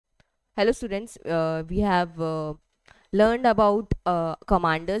Hello students, we have learned about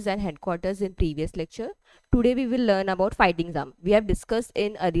commanders and headquarters in previous lecture. Today we will learn about fighting arms. We have discussed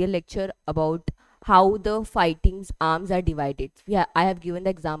in earlier lecture about how the fighting arms are divided. I have given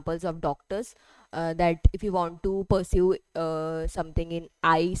the examples of doctors that if you want to pursue something in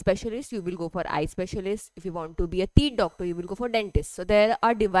eye specialist, you will go for eye specialist. If you want to be a teeth doctor, you will go for dentist. So there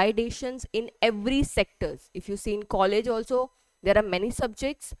are dividations in every sectors. If you see in college also, there are many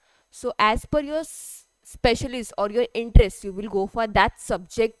subjects, so as per your specialist or your interest, you will go for that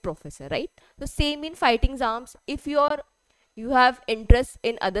subject professor, right? So same in fighting arms. If you have interest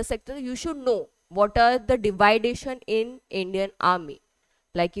in other sectors, you should know what are the dividation in Indian army.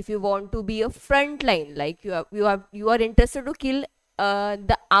 Like if you want to be a front line, like you are interested to kill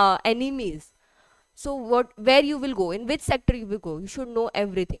the enemies. So where you will go, in which sector you will go, you should know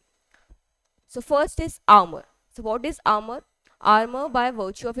everything. So first is armor. So what is armor? Armor, by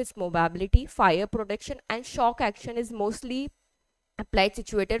virtue of its mobility, fire protection and shock action, is mostly applied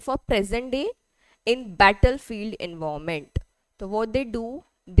situated for present day in battlefield environment. So what they do,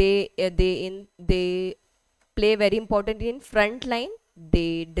 they play very important in front line.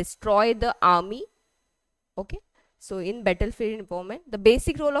 They destroy the army. Okay. So in battlefield environment, the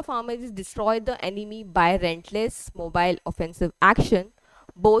basic role of armor is destroy the enemy by relentless mobile offensive action,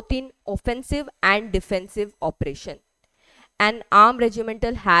 both in offensive and defensive operation. An armed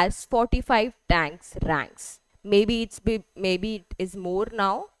regimental has 45 tanks ranks. Maybe it is more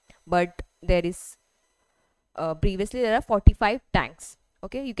now, but there is previously there are 45 tanks.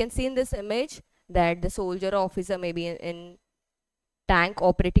 Okay, you can see in this image that the soldier or officer may be in tank,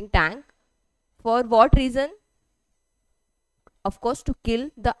 operating tank. For what reason? Of course, to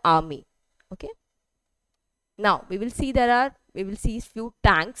kill the army. Okay. Now we will see few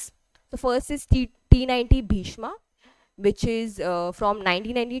tanks. The first is T90 Bhishma, which is from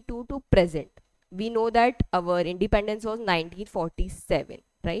 1992 to present. We know that our independence was 1947,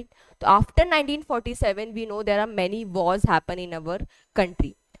 right? So after 1947, we know there are many wars happen in our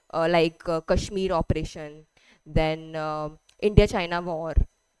country, like Kashmir operation, then India-China war,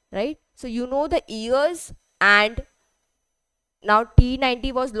 right? So you know the years, and now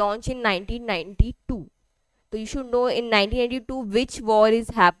T90 was launched in 1992. So you should know in 1982 which war is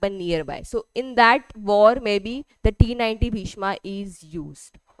happened nearby. So in that war, maybe the T90 Bhishma is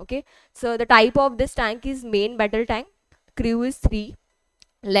used. Okay. So the type of this tank is main battle tank. Crew is 3.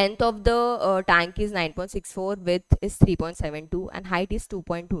 Length of the tank is 9.64. Width is 3.72. And height is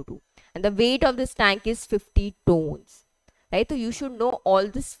 2.22. And the weight of this tank is 50 tons. Right. So you should know all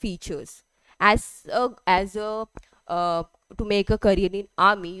these features. As a uh, to make a career in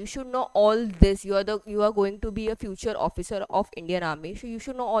army, you should know all this. You are going to be a future officer of Indian army, so you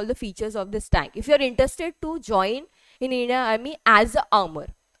should know all the features of this tank if you're interested to join in Indian army as a armor.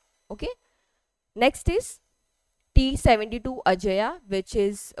 Okay. Next is T72 Ajaya, which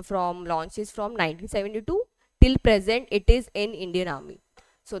is from launches from 1972 till present. It is in Indian army.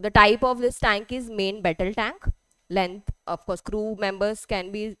 So the type of this tank is main battle tank. Length, of course, crew members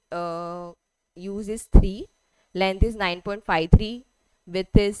can be used is 3. Length is 9.53,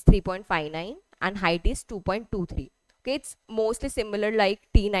 width is 3.59, and height is 2.23. Okay, it's mostly similar like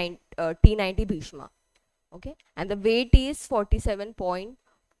T90 Bhishma. Okay, and the weight is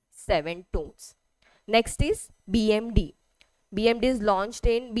 47.7 tons. Next is BMD. BMD is launched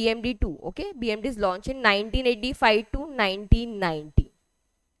in BMD2. Okay, BMD is launched in 1985 to 1990.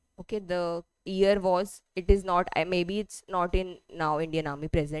 Okay, the year was, it is not, maybe it's not in now Indian army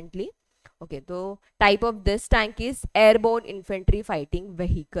presently. Okay, so type of this tank is airborne infantry fighting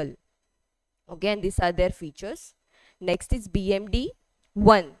vehicle. Okay, and these are their features. Next is BMD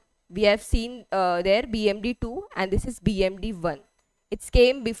 1. We have seen there BMD 2, and this is BMD 1. It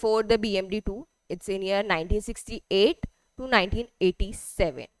came before the BMD 2. It's in year 1968 to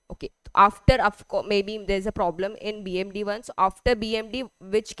 1987. Okay, after, of course, maybe there's a problem in BMD 1. So after BMD,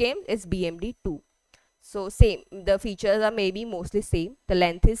 which came is BMD 2. So same, the features are maybe mostly same. The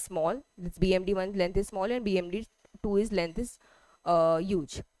length is small. This BMD 1 length is small, and BMD 2 is length is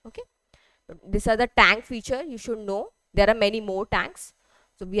huge. Okay. These are the tank feature you should know. There are many more tanks.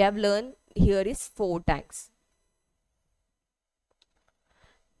 So we have learned here is 4 tanks.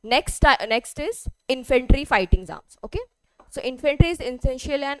 Next is infantry fighting arms. Okay. So infantry is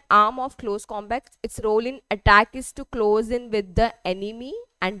essentially an arm of close combat. Its role in attack is to close in with the enemy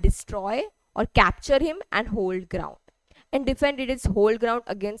and destroy or capture him and hold ground. And defend, it is hold ground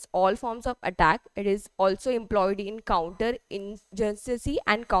against all forms of attack. It is also employed in counter insurgency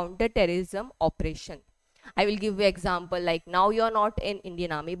and counter terrorism operation. I will give you example, like now you are not in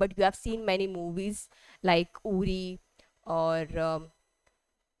Indian army, but you have seen many movies like Uri or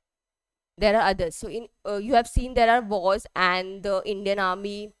there are others. So in you have seen there are wars, and the Indian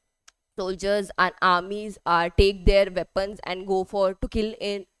army soldiers and armies take their weapons and go for to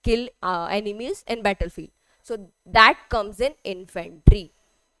kill enemies in battlefield. So that comes in infantry.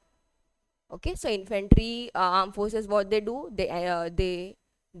 Okay, so infantry armed forces, what they do, they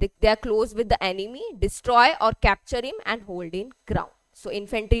are close with the enemy, destroy or capture him and hold in ground. So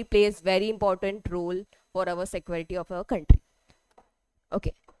infantry plays very important role for our security of our country.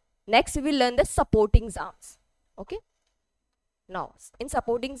 Okay, next we will learn the supporting arms. Okay, now in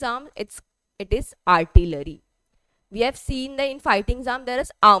supporting arms, it is artillery. We have seen that in fighting arm there is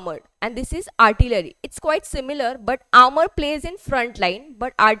armored, and this is artillery. It's quite similar, but armor plays in front line,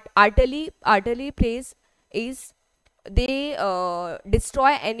 but artillery plays is they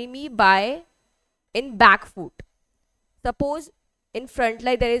destroy enemy by in back foot. Suppose in front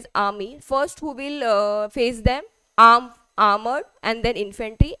line there is army, first who will face them, armored, and then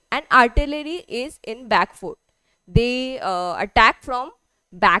infantry, and artillery is in back foot. They attack from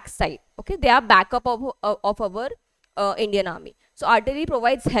back side. Okay, they are backup of our Indian army. So artillery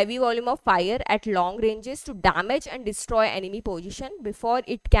provides heavy volume of fire at long ranges to damage and destroy enemy position before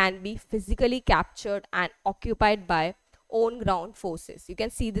it can be physically captured and occupied by own ground forces. You can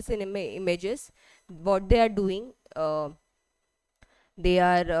see this in images. What they are doing, they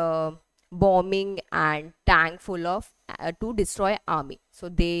are bombing and tank full of to destroy army. So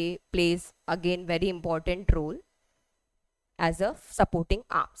they plays again very important role as a supporting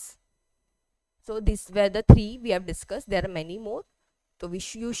arms. So these were the three we have discussed. There are many more. So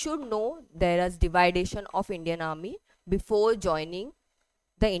you should know there is dividation of Indian army before joining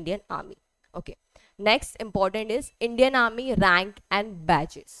the Indian army. Okay. Next important is Indian army rank and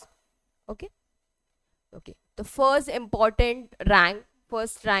badges. Okay. Okay. The first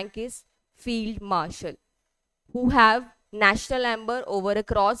rank is field marshal, who have national amber over a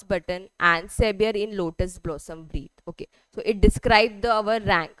cross button and sabre in lotus blossom wreath. Okay. So it describes our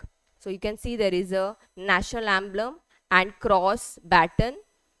rank. So you can see there is a national emblem and cross baton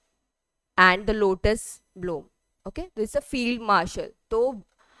and the lotus bloom. Okay, this is a field marshal. So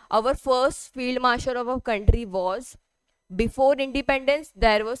our first field marshal of our country was, before independence,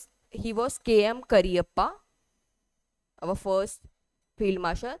 he was K.M. Kariyappa, our first field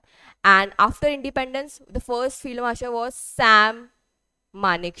marshal, and after independence the first field marshal was Sam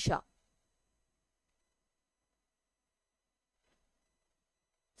Manekshaw.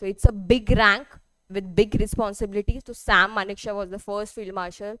 So it's a big rank with big responsibilities. So Sam Manekshaw was the first field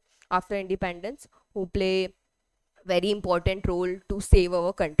marshal after independence, who play very important role to save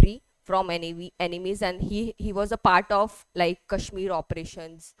our country from enemies, and he was a part of like Kashmir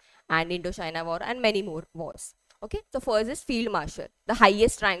operations and Indochina war and many more wars. Okay, so first is field marshal, the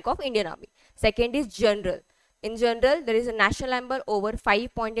highest rank of Indian army. Second is general. In general, there is a national amber over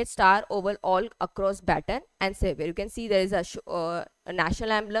 5-pointed star over all across baton and sabre. You can see there is a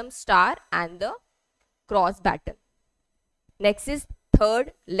national emblem, star, and the cross baton. Next is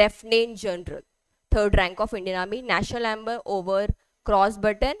third, lieutenant general, third rank of Indian army, national amber over cross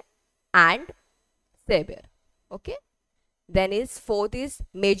button and sabre. Okay. Then is fourth is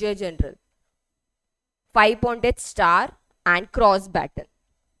major general, 5-pointed star and cross baton.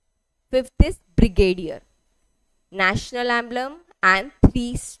 Fifth is brigadier, national emblem and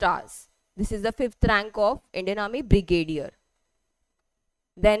 3 stars. This is the fifth rank of Indian army, brigadier.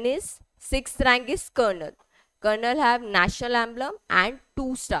 Then is sixth rank is colonel. Colonel have national emblem and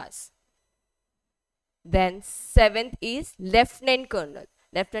 2 stars. Then seventh is lieutenant colonel.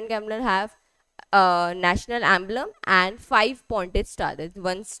 Lieutenant colonel have national emblem and 5-pointed star, that is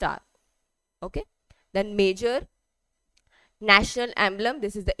 1 star. Okay. Then major, national emblem,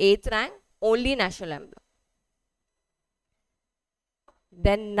 this is the 8th rank, only national emblem.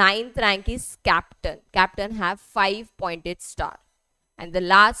 Then 9th rank is captain. Captain have 5-pointed star. And the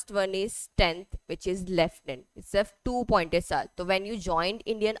last one is 10th, which is lieutenant. It's a 2-pointed star. So when you joined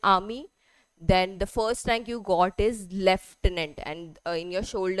Indian army, then the first rank you got is lieutenant, and in your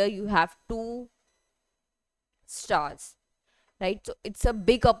shoulder you have 2 stars. Right? So it's a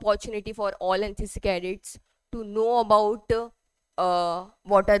big opportunity for all NCC cadets to know about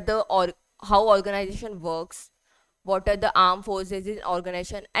what are the how organization works, what are the armed forces in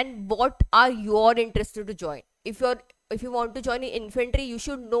organization, and what are your interested to join. If you want to join in infantry, you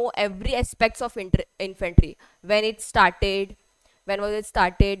should know every aspects of infantry. When it started, when was it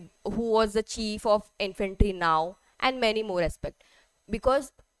started, who was the chief of infantry now, and many more aspects.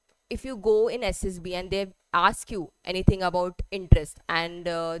 Because if you go in SSB and they ask you anything about interest, and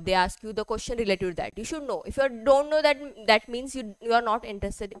they ask you the question related to that, you should know. If you don't know that, that means you are not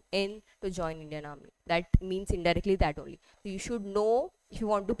interested in to join Indian army. That means indirectly that only. So you should know if you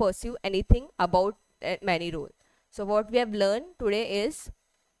want to pursue anything about many role. So what we have learned today is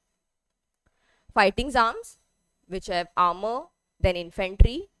fighting arms, which have armor, then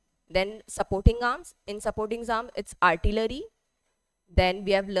infantry, then supporting arms. In supporting arms, it's artillery. Then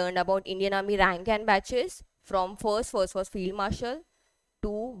we have learned about Indian Army rank and batches. From first was Field Marshal,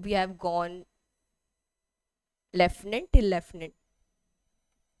 to we have gone Lieutenant till Lieutenant.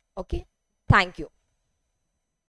 Okay, thank you.